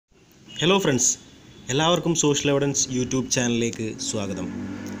Hello friends, എല്ലാവർക്കും social evidence YouTube ചാനലിലേക്ക് സ്വാഗതം.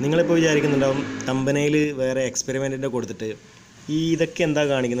 നിങ്ങളിപ്പോൾ വിചാരിക്കുന്നുണ്ടാവും തമ്പനയിൽ വേറെ എക്സ്പെരിമെൻറ്റിൻ്റെ കൊടുത്തിട്ട് ഇതൊക്കെ എന്താ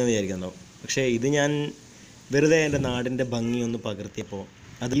കാണിക്കുന്നതെന്ന് വിചാരിക്കുന്നുണ്ടാവും. പക്ഷേ ഇത് ഞാൻ വെറുതെ എൻ്റെ നാടിൻ്റെ ഭംഗി ഒന്ന് പകർത്തിയപ്പോൾ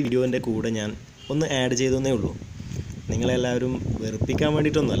അത് ഈ വീഡിയോൻ്റെ കൂടെ ഞാൻ ഒന്ന് ആഡ് ചെയ്തേ ഉള്ളൂ. നിങ്ങളെല്ലാവരും വെറുപ്പിക്കാൻ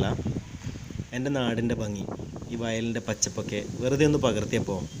വേണ്ടിയിട്ടൊന്നുമല്ല, എൻ്റെ നാടിൻ്റെ ഭംഗി, ഈ വയലിൻ്റെ പച്ചപ്പൊക്കെ വെറുതെ ഒന്ന്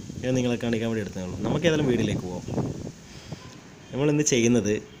പകർത്തിയപ്പോൾ ഞാൻ നിങ്ങളെ കാണിക്കാൻ വേണ്ടി എടുത്തേ ഉള്ളൂ. നമുക്ക് ഏതായാലും വീഡിയോയിലേക്ക് പോകാം. നമ്മളിന്ന്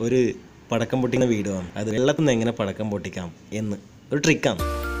ചെയ്യുന്നത് ഒരു പടക്കം പൊട്ടിക്കുന്ന വീഡിയോ ആണ്. അത് വെള്ളത്തിൽ നിന്ന് എങ്ങനെ പടക്കം പൊട്ടിക്കാം എന്ന് ഒരു ട്രിക്കാണ്.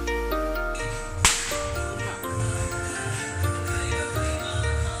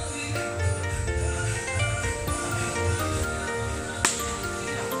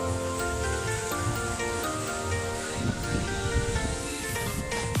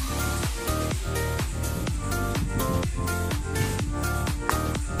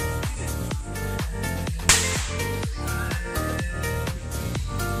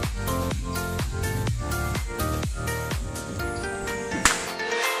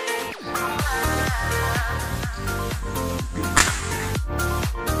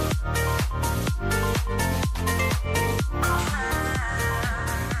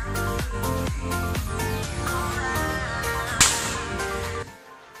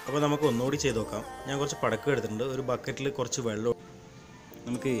 അപ്പോൾ നമുക്ക് ഒന്നുകൂടി ചെയ്ത് നോക്കാം. ഞാൻ കുറച്ച് പടക്കം എടുത്തിട്ടുണ്ട്. ഒരു ബക്കറ്റിൽ കുറച്ച് വെള്ളം,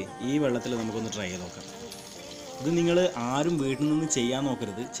 നമുക്ക് ഈ വെള്ളത്തിൽ നമുക്കൊന്ന് ട്രൈ ചെയ്ത് നോക്കാം. ഇത് നിങ്ങൾ ആരും വീട്ടിൽ നിന്ന് ചെയ്യാൻ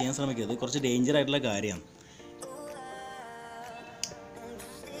നോക്കരുത്, ചെയ്യാൻ ശ്രമിക്കരുത്. കുറച്ച് ഡേഞ്ചർ ആയിട്ടുള്ള കാര്യമാണ്.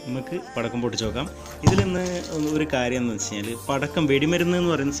 നമുക്ക് പടക്കം പൊട്ടിച്ച് നോക്കാം. ഇതിൽ നിന്ന് ഒരു കാര്യം എന്ന് വെച്ച് കഴിഞ്ഞാൽ, പടക്കം വെടിമരുന്ന്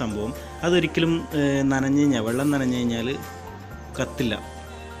എന്ന് പറയുന്ന സംഭവം അതൊരിക്കലും നനഞ്ഞു കഴിഞ്ഞാൽ, വെള്ളം നനഞ്ഞു കഴിഞ്ഞാൽ കത്തില്ല.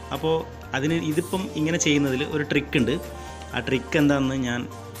 അപ്പോൾ ഇതിപ്പം ഇങ്ങനെ ചെയ്യുന്നതിൽ ഒരു ട്രിക്ക് ഉണ്ട്. ആ ട്രിക്ക് എന്താണെന്ന് ഞാൻ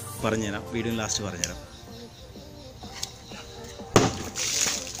പറഞ്ഞുതരാം, വീഡിയോ ലാസ്റ്റ് പറഞ്ഞുതരാം.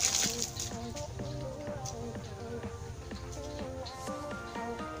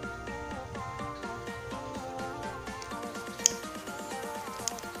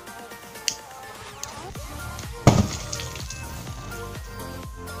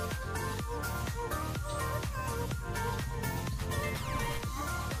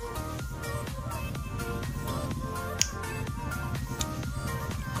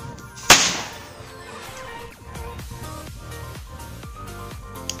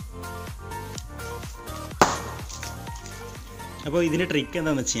 അപ്പോൾ ഇതിൻ്റെ ട്രിക്ക്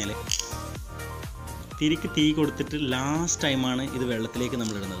എന്താണെന്ന് വെച്ച് കഴിഞ്ഞാൽ, തിരിക്ക് തീ കൊടുത്തിട്ട് ലാസ്റ്റ് ടൈമാണ് ഇത് വെള്ളത്തിലേക്ക്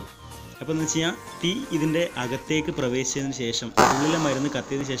നമ്മളിടുന്നത്. അപ്പോൾ എന്ന് വെച്ച് കഴിഞ്ഞാൽ തീ ഇതിൻ്റെ അകത്തേക്ക് പ്രവേശിച്ചതിന് ശേഷം, ഉള്ളിലെ മരുന്ന്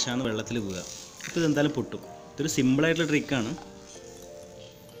കത്തിയതിന് ശേഷമാണ് വെള്ളത്തിൽ വീഴുക. അപ്പോൾ ഇതെന്തായാലും പൊട്ടും. ഇതൊരു സിമ്പിളായിട്ടുള്ള ട്രിക്കാണ്.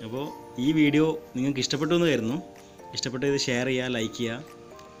 അപ്പോൾ ഈ വീഡിയോ നിങ്ങൾക്ക് ഇഷ്ടപ്പെട്ടു എന്ന് കരുതുന്നു. ഇഷ്ടപ്പെട്ടത് ഷെയർ ചെയ്യുക, ലൈക്ക് ചെയ്യുക,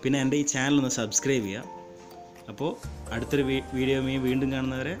 പിന്നെ എൻ്റെ ഈ ചാനൽ ഒന്ന് സബ്സ്ക്രൈബ് ചെയ്യുക. അപ്പോൾ അടുത്തൊരു വീഡിയോ വീണ്ടും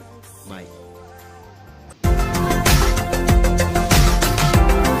കാണുന്നവരെ ബൈ.